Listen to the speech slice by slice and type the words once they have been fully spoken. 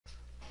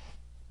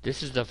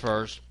This is the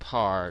first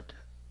part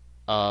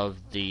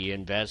of the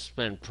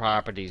investment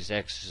properties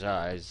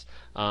exercise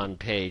on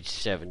page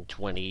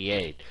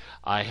 728.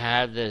 I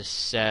have this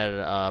set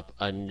up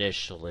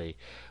initially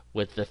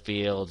with the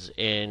fields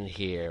in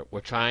here. We're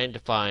trying to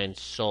find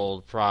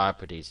sold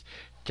properties.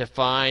 To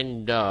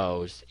find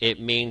those, it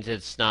means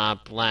it's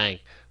not blank.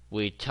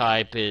 We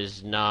type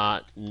is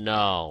not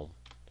null.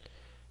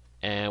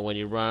 And when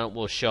you run it,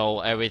 we'll show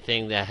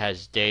everything that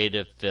has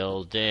data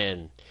filled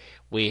in.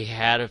 We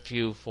had a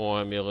few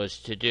formulas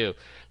to do.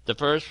 The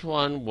first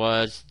one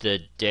was the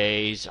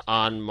days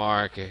on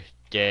market.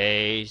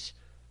 Days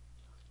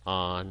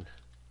on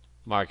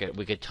market.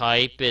 We could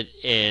type it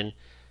in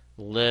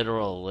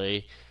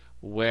literally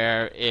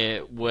where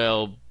it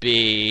will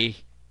be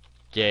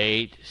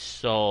date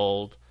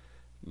sold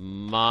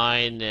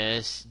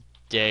minus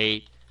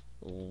date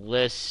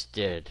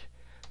listed.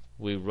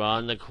 We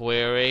run the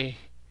query.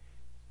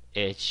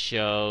 It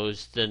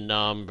shows the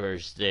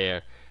numbers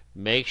there.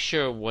 Make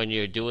sure when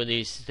you're doing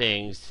these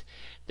things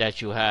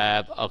that you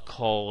have a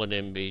colon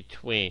in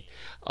between.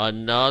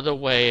 Another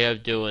way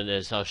of doing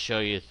this, I'll show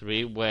you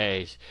 3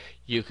 ways.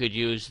 You could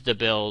use the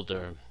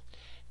builder.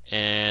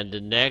 And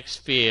the next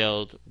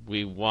field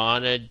we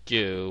want to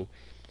do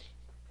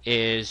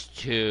is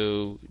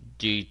to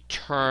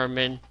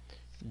determine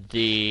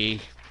the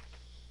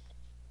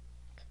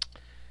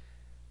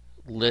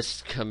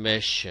list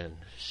commission.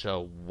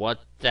 So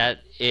what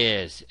that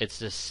is, it's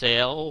the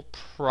sale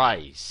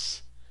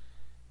price.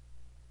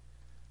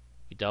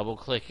 You double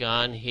click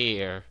on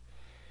here,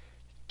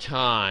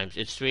 times,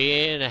 it's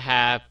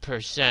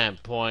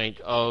 3.5%,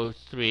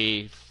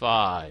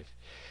 0.035.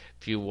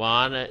 If you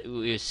want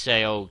to, you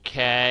say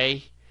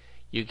OK.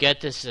 You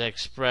get this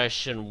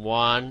expression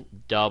 1,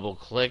 double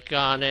click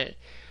on it.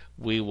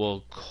 We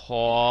will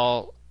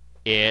call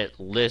it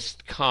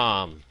list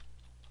com.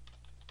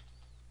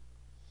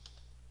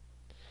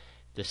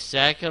 The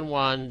second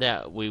one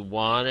that we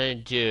want to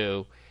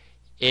do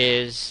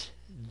is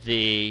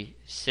the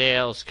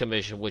sales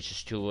commission, which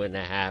is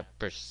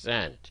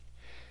 2.5%.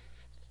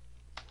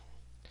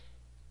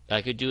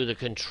 I could do the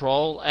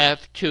Control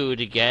F2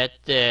 to get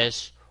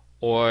this,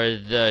 or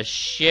the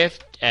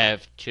Shift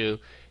F2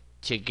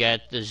 to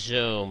get the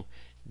zoom.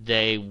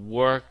 They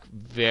work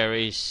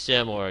very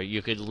similar.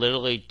 You could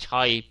literally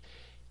type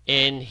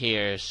in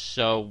here.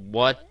 So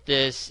what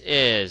this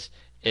is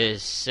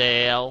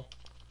sale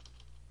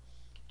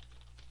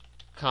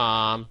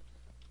com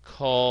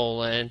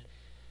colon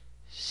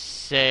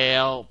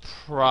sale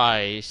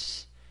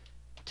price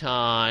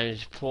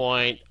times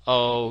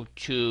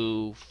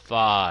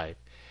 0.025.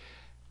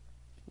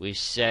 We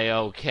say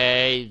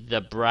OK,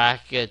 the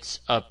brackets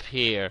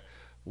appear.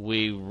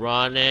 We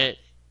run it.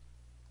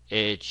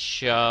 It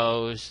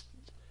shows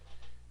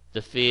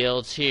the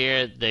fields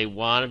here. They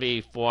want to be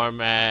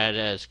formatted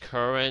as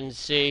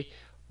currency.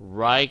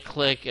 Right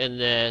click in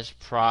this,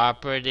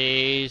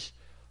 properties,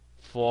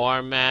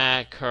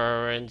 format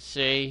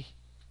currency.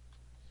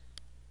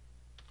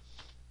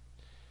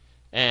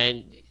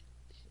 And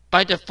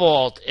by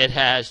default it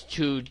has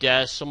 2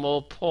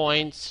 decimal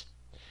points.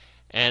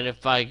 And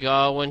if I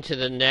go into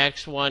the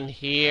next one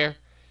here,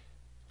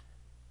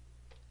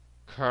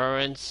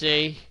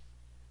 currency,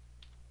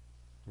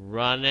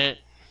 run it,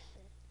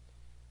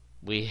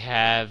 we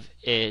have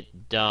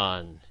it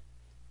done.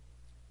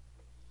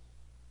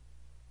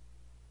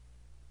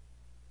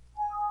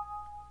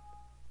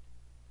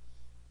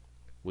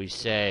 We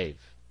save.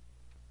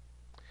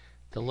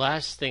 The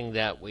last thing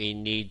that we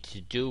need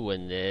to do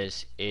in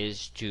this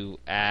is to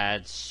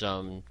add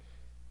some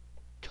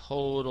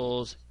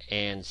totals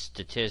and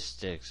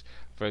statistics.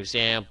 For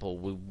example,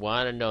 we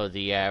want to know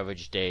the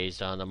average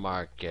days on the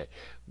market.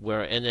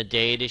 We're in the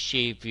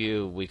datasheet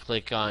view. We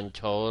click on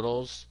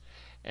totals,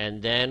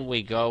 and then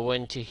we go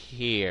into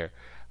here.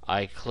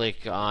 I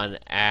click on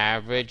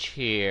average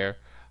here.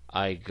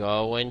 I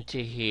go into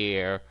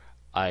here.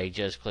 I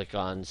just click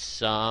on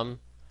sum.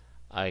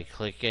 I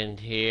click in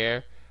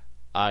here.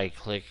 I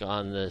click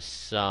on the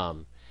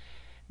sum.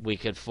 We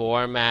could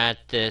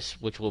format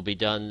this, which will be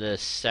done the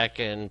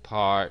second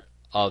part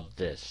of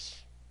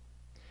this.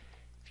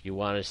 If you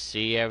want to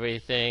see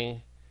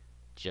everything,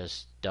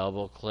 just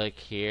double click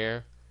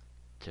here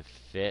to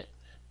fit.